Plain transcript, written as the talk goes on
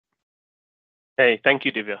Hey, thank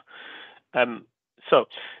you, Divya. So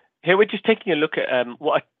here we're just taking a look at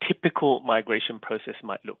what a typical migration process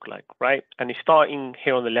might look like, right? And starting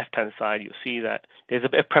here on the left-hand side, you'll see that there's a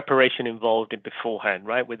bit of preparation involved in beforehand,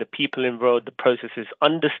 right? With the people involved, the processes,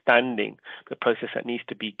 understanding the process that needs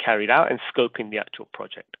to be carried out and scoping the actual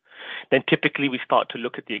project. Then typically we start to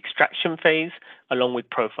look at the extraction phase along with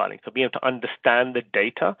profiling. So being able to understand the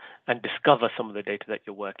data and discover some of the data that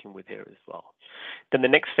you're working with here as well. Then the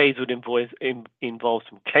next phase would involve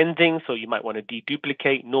some cleansing. So you might want to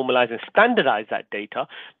deduplicate, normalize, and standardize that data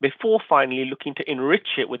before finally looking to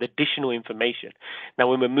enrich it with additional information. Now,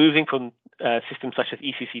 when we're moving from systems such as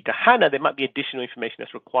ECC to HANA, there might be additional information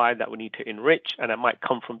that's required that we need to enrich, and that might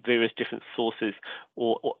come from various different sources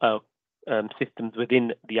or systems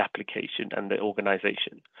within the application and the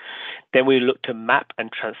organization. Then we look to map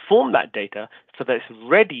and transform that data so that it's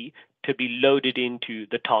ready to be loaded into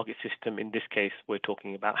the target system. In this case, we're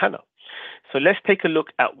talking about HANA. So let's take a look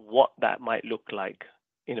at what that might look like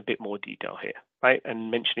in a bit more detail here, right? And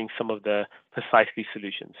mentioning some of the precisely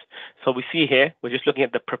solutions. So we see here, we're just looking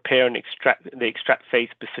at the prepare and extract phase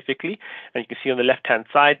specifically. And you can see on the left-hand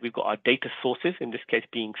side, we've got our data sources, in this case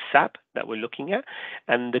being SAP that we're looking at,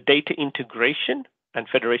 and the data integration and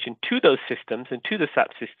federation to those systems and to the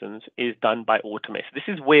SAP systems is done by Automate. So this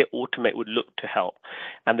is where Automate would look to help.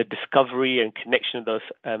 And the discovery and connection of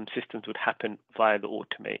those systems would happen via the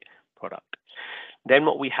Automate product. Then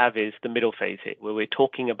what we have is the middle phase here, where we're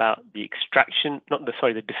talking about the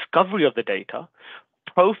the discovery of the data,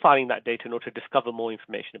 profiling that data in order to discover more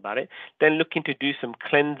information about it, then looking to do some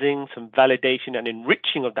cleansing, some validation and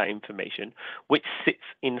enriching of that information, which sits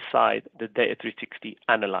inside the Data360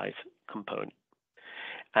 analyze component.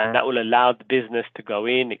 And that will allow the business to go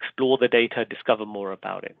in, explore the data, discover more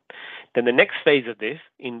about it. Then the next phase of this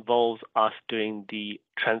involves us doing the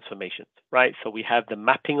transformations, right? So we have the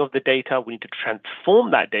mapping of the data. We need to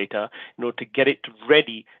transform that data in order to get it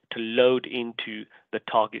ready to load into the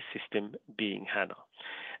target system being HANA.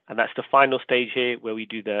 And that's the final stage here where we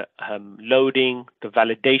do the loading, the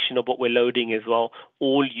validation of what we're loading as well,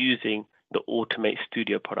 all using the Automate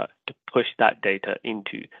Studio product to push that data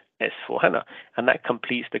into S/4HANA. And that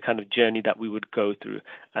completes the kind of journey that we would go through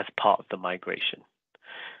as part of the migration.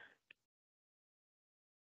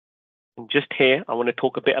 And just here, I want to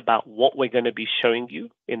talk a bit about what we're going to be showing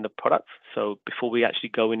you in the products. So before we actually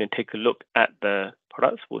go in and take a look at the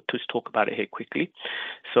products, we'll just talk about it here quickly.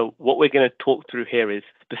 So what we're going to talk through here is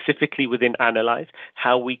specifically within Analyze,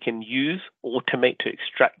 how we can use Automate to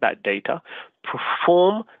extract that data,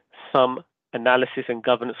 perform some analysis and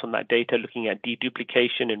governance on that data, looking at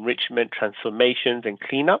deduplication, enrichment, transformations, and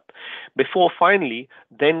cleanup, before finally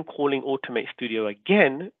then calling Automate Studio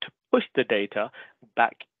again to push the data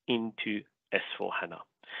back into S/4HANA.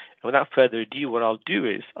 And without further ado, what I'll do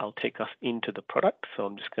is I'll take us into the product. So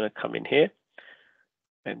I'm just going to come in here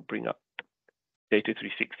and bring up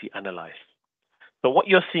Data360 Analyze. So what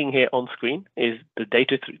you're seeing here on screen is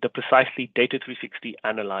the precisely Data360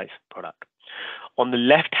 Analyze product. On the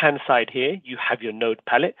left-hand side here, you have your node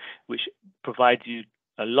palette, which provides you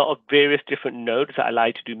a lot of various different nodes that allow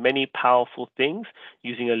you to do many powerful things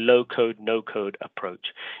using a low-code, no-code approach.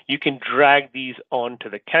 You can drag these onto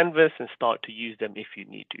the canvas and start to use them if you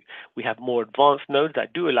need to. We have more advanced nodes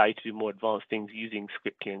that do allow you to do more advanced things using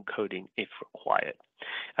scripting and coding if required.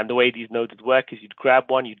 And the way these nodes would work is you'd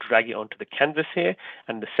grab one, you drag it onto the canvas here,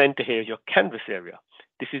 and the center here is your canvas area.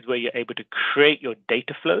 This is where you're able to create your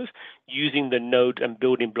data flows using the nodes and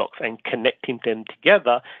building blocks and connecting them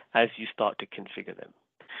together as you start to configure them.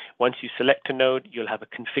 Once you select a node, you'll have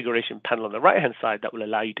a configuration panel on the right-hand side that will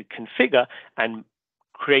allow you to configure and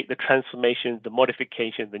create the transformations, the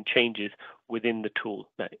modifications, and changes within the tool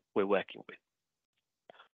that we're working with.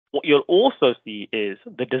 What you'll also see is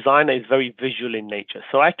the designer is very visual in nature.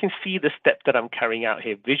 So I can see the step that I'm carrying out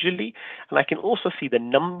here visually, and I can also see the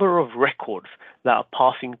number of records that are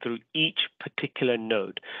passing through each particular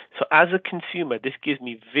node. So as a consumer, this gives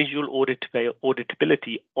me visual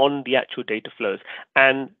auditability on the actual data flows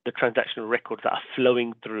and the transactional records that are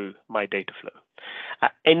flowing through my data flow.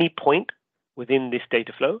 At any point within this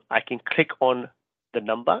data flow, I can click on the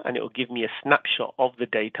number and it will give me a snapshot of the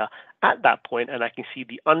data at that point, and I can see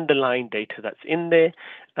the underlying data that's in there,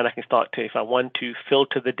 and I can start to, if I want to,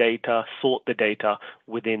 filter the data, sort the data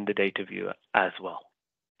within the data viewer as well.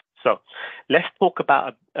 So let's talk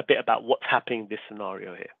about a bit about what's happening in this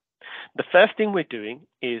scenario here. The first thing we're doing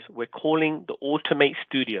is we're calling the Automate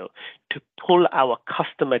Studio to pull our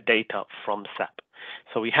customer data from SAP.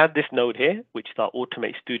 So we have this node here, which is our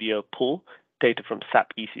Automate Studio pull data from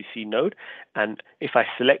SAP ECC node. And if I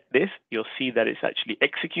select this, you'll see that it's actually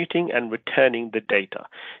executing and returning the data.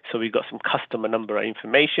 So we've got some customer number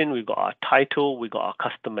information, we've got our title, we've got our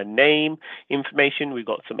customer name information, we've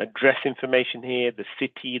got some address information here, the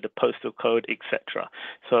city, the postal code, etc.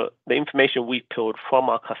 So the information we pulled from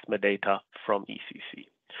our customer data from ECC.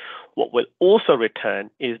 What we'll also return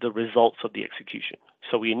is the results of the execution.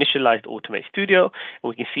 So we initialized Automate Studio, and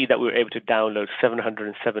we can see that we were able to download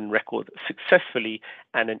 707 records successfully,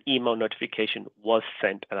 and an email notification was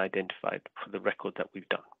sent and identified for the record that we've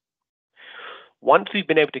done. Once we've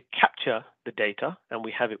been able to capture the data and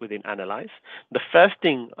we have it within Analyze, the first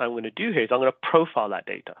thing I'm going to do here is I'm going to profile that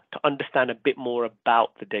data to understand a bit more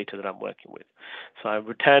about the data that I'm working with. So I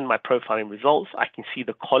return my profiling results. I can see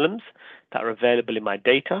the columns that are available in my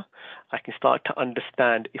data. I can start to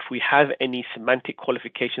understand if we have any semantic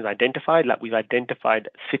qualifications identified, like we've identified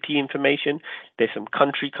city information. There's some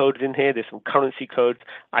country codes in here. There's some currency codes.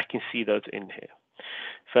 I can see those in here.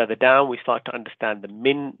 Further down, we start to understand the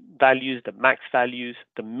min values, the max values,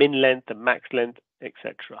 the min length, the max length,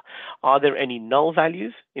 etc. Are there any null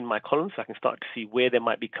values in my columns? So I can start to see where there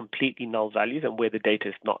might be completely null values and where the data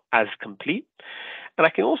is not as complete. And I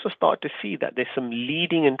can also start to see that there's some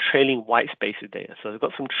leading and trailing white spaces there. So I've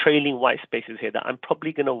got some trailing white spaces here that I'm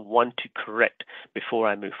probably going to want to correct before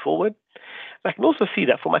I move forward. I can also see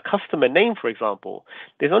that for my customer name, for example,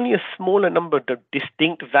 there's only a smaller number of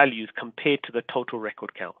distinct values compared to the total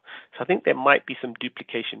record count. So I think there might be some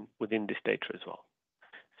duplication within this data as well.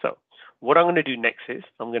 So what I'm going to do next is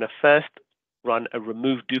I'm going to first run a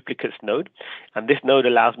remove duplicates node. And this node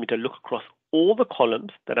allows me to look across all the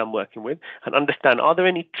columns that I'm working with and understand, are there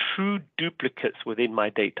any true duplicates within my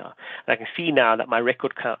data? And I can see now that my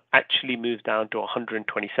record count actually moves down to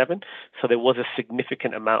 127. So there was a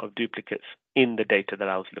significant amount of duplicates in the data that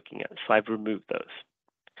I was looking at. So I've removed those.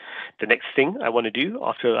 The next thing I want to do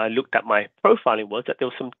after I looked at my profiling was that there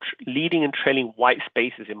was some leading and trailing white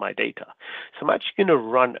spaces in my data. So I'm actually going to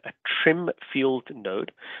run a trim field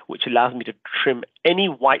node, which allows me to trim any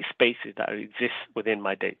white spaces that exist within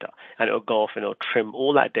my data. And it'll go off and it'll trim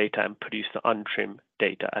all that data and produce the untrimmed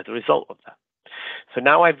data as a result of that. So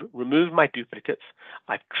now I've removed my duplicates,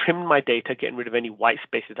 I've trimmed my data, getting rid of any white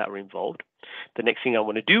spaces that were involved. The next thing I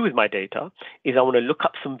want to do with my data is I want to look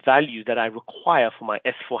up some values that I require for my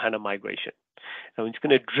S4HANA migration. And I'm just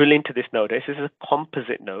going to drill into this node. This is a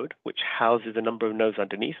composite node, which houses a number of nodes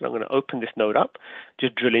underneath. And I'm going to open this node up,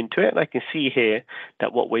 just drill into it. And I can see here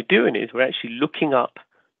that what we're doing is we're actually looking up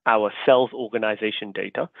our sales organization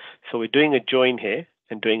data. So we're doing a join here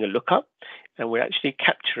and doing a lookup, and we're actually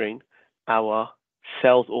capturing our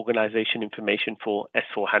sales organization information for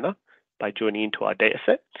S4HANA by joining into our data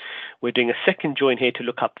set. We're doing a second join here to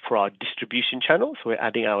look up for our distribution channel. So we're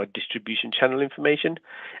adding our distribution channel information.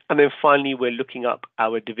 And then finally, we're looking up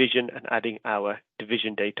our division and adding our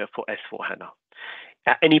division data for S4HANA.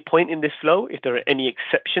 At any point in this flow, if there are any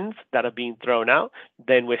exceptions that are being thrown out,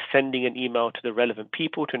 then we're sending an email to the relevant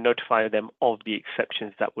people to notify them of the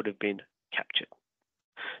exceptions that would have been captured.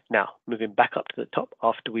 Now, moving back up to the top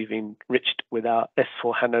after we've enriched with our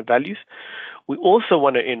S4HANA values, we also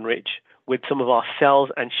want to enrich with some of our sales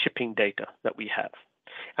and shipping data that we have.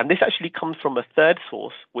 And this actually comes from a third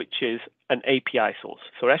source, which is an API source.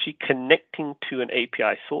 So we're actually connecting to an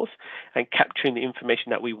API source and capturing the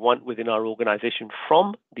information that we want within our organization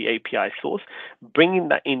from the API source, bringing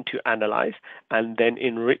that into Analyze, and then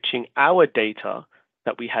enriching our data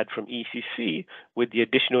that we had from ECC with the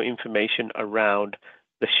additional information around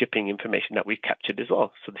the shipping information that we captured as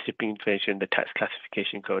well. So the shipping information, the tax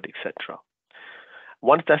classification code, etc.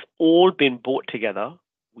 Once that's all been brought together,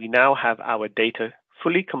 we now have our data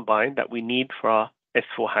fully combined that we need for our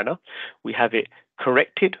S4HANA. We have it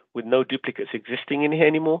corrected with no duplicates existing in here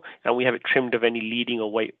anymore, and we have it trimmed of any leading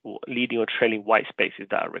or trailing white spaces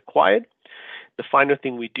that are required. The final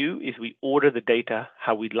thing we do is we order the data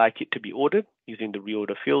how we'd like it to be ordered using the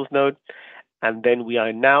reorder fields node. And then we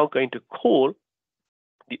are now going to call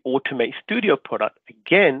the Automate Studio product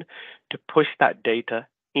again to push that data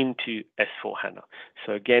into S4HANA.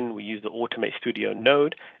 So again, we use the Automate Studio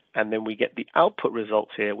node, and then we get the output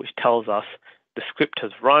results here, which tells us the script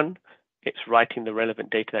has run, it's writing the relevant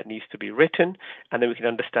data that needs to be written, and then we can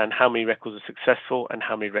understand how many records are successful and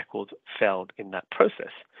how many records failed in that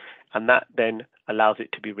process. And that then allows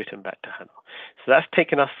it to be written back to HANA. So that's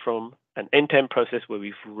taken us from an end-to-end process where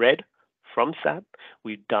we've read from SAP,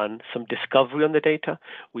 we've done some discovery on the data,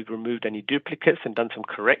 we've removed any duplicates and done some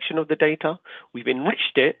correction of the data, we've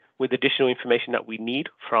enriched it with additional information that we need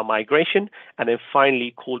for our migration, and then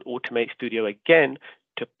finally called Automate Studio again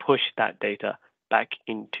to push that data back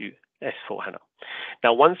into S4HANA.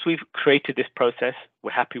 Now, once we've created this process,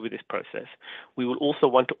 we're happy with this process, we will also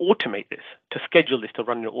want to automate this, to schedule this to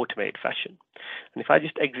run in an automated fashion. And if I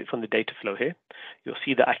just exit from the data flow here, you'll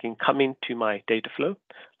see that I can come into my data flow.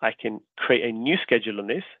 I can create a new schedule on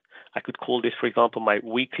this. I could call this, for example, my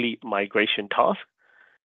weekly migration task.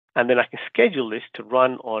 And then I can schedule this to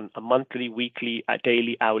run on a monthly, weekly,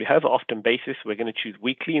 daily, hourly, however often basis. We're going to choose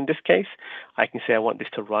weekly in this case. I can say I want this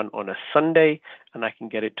to run on a Sunday, and I can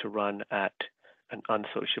get it to run at an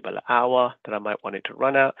unsociable hour that I might want it to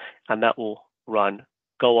run at, and that will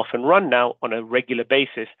go off and run now on a regular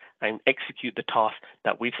basis and execute the task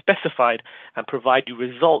that we've specified and provide you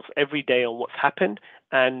results every day on what's happened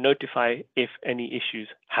and notify if any issues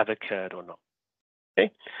have occurred or not.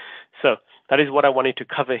 Okay, so that is what I wanted to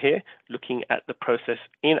cover here, looking at the process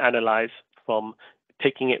in Analyze, from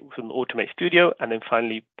taking it from the Automate Studio and then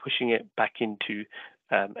finally pushing it back into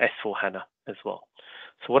S4HANA as well.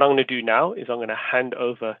 So what I'm going to do now is I'm going to hand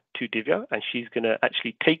over to Divya, and she's going to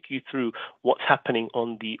actually take you through what's happening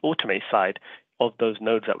on the Automate side of those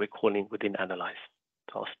nodes that we're calling within Analyze.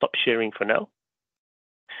 So I'll stop sharing for now.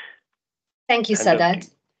 Thank you, Sadat.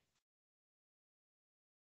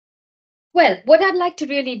 Well, what I'd like to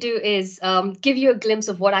really do is give you a glimpse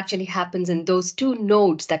of what actually happens in those two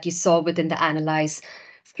nodes that you saw within the Analyze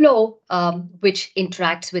flow, which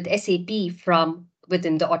interacts with SAP from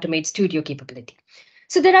within the Automate Studio capability.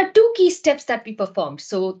 So there are two key steps that we performed.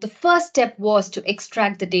 So the first step was to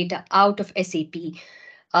extract the data out of SAP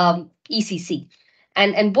ECC.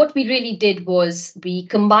 And what we really did was we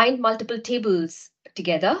combined multiple tables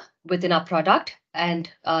together within our product. And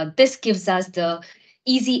this gives us the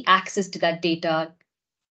easy access to that data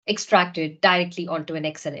extracted directly onto an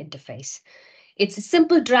Excel interface. It's a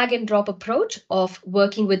simple drag and drop approach of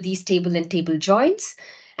working with these table and table joins.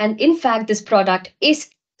 And in fact, this product is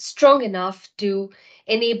strong enough to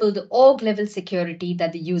enable the org level security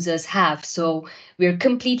that the users have. So we're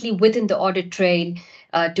completely within the audit trail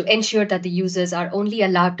to ensure that the users are only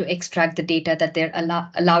allowed to extract the data that they're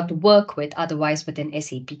allowed to work with otherwise within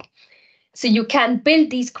SAP. So you can build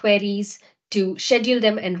these queries to schedule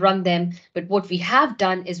them and run them. But what we have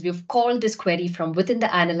done is we've called this query from within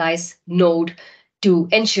the Analyze node to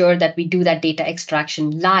ensure that we do that data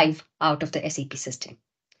extraction live out of the SAP system.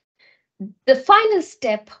 The final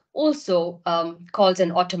step also calls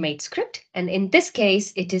an automate script. And in this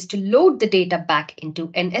case, it is to load the data back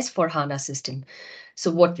into an S4HANA system.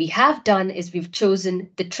 So what we have done is we've chosen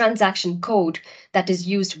the transaction code that is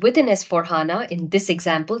used within S4HANA. In this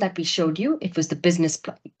example that we showed you, it was the business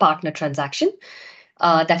partner transaction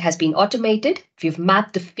that has been automated. We've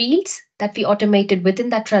mapped the fields that we automated within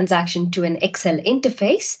that transaction to an Excel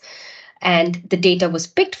interface. And the data was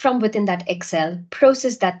picked from within that Excel,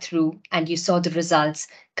 processed that through, and you saw the results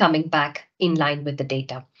coming back in line with the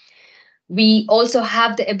data. We also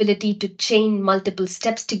have the ability to chain multiple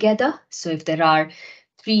steps together. So if there are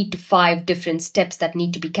 3 to 5 different steps that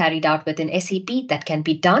need to be carried out within SAP, that can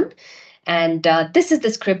be done. And this is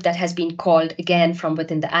the script that has been called again from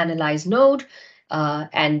within the Analyze node.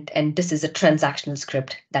 And this is a transactional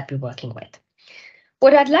script that we're working with.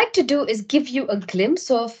 What I'd like to do is give you a glimpse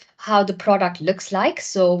of how the product looks like.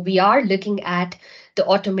 So we are looking at the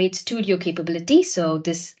Automate Studio capability. So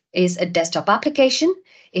this is a desktop application.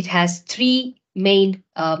 It has 3 main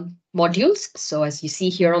modules. So as you see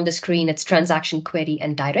here on the screen, it's transaction, query,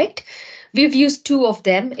 and direct. We've used 2 of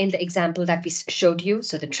them in the example that we showed you.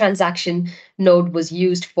 So the transaction node was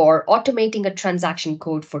used for automating a transaction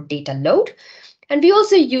code for data load. And we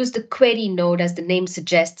also use the query node, as the name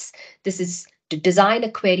suggests. This is to design a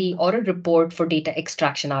query or a report for data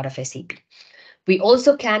extraction out of SAP. We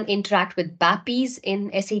also can interact with BAPIs in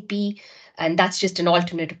SAP, and that's just an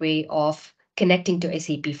alternate way of connecting to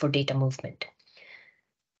SAP for data movement.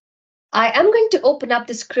 I am going to open up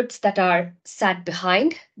the scripts that are sat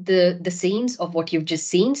behind the scenes of what you've just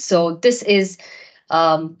seen. So this is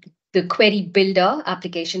the query builder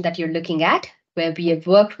application that you're looking at, where we have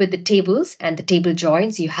worked with the tables and the table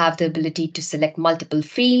joins. You have the ability to select multiple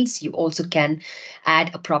fields. You also can add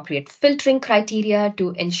appropriate filtering criteria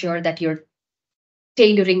to ensure that you're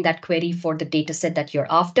tailoring that query for the data set that you're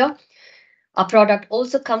after. Our product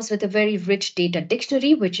also comes with a very rich data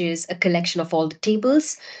dictionary, which is a collection of all the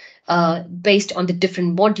tables based on the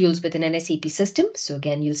different modules within an SAP system. So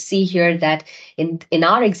again, you'll see here that in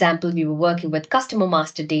our example, we were working with customer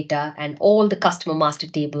master data, and all the customer master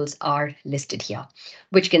tables are listed here,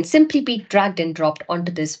 which can simply be dragged and dropped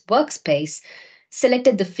onto this workspace,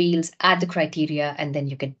 selected the fields, add the criteria, and then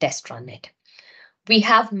you can test run it. We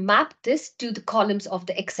have mapped this to the columns of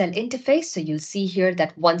the Excel interface. So you'll see here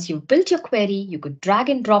that once you've built your query, you could drag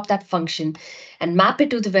and drop that function and map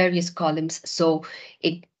it to the various columns. So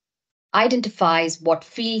it identifies what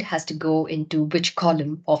field has to go into which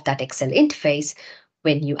column of that Excel interface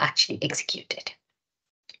when you actually execute it.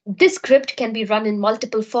 This script can be run in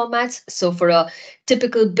multiple formats. So for a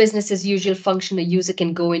typical business as usual function, a user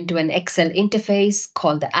can go into an Excel interface,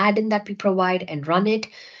 call the add-in that we provide and run it.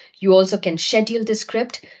 You also can schedule the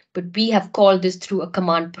script, but we have called this through a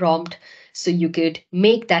command prompt. So you could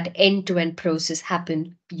make that end-to-end process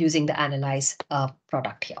happen using the analyze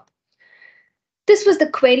product here. This was the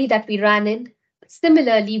query that we ran in.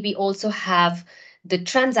 Similarly, we also have the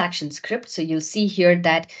transaction script. So you'll see here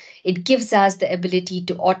that it gives us the ability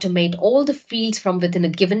to automate all the fields from within a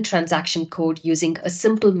given transaction code using a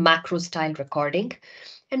simple macro style recording.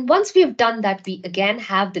 And once we have done that, we again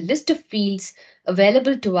have the list of fields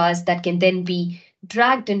available to us that can then be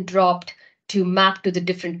dragged and dropped to map to the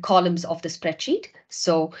different columns of the spreadsheet.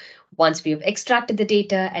 So once we have extracted the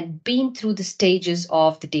data and been through the stages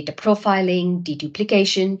of the data profiling,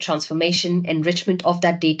 deduplication, transformation, enrichment of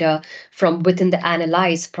that data from within the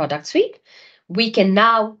analyze product suite, we can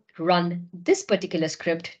now run this particular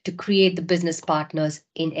script to create the business partners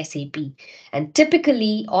in SAP. And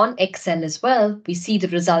typically on Excel as well, we see the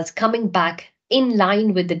results coming back in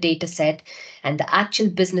line with the data set, and the actual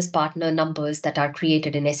business partner numbers that are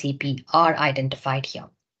created in SAP are identified here.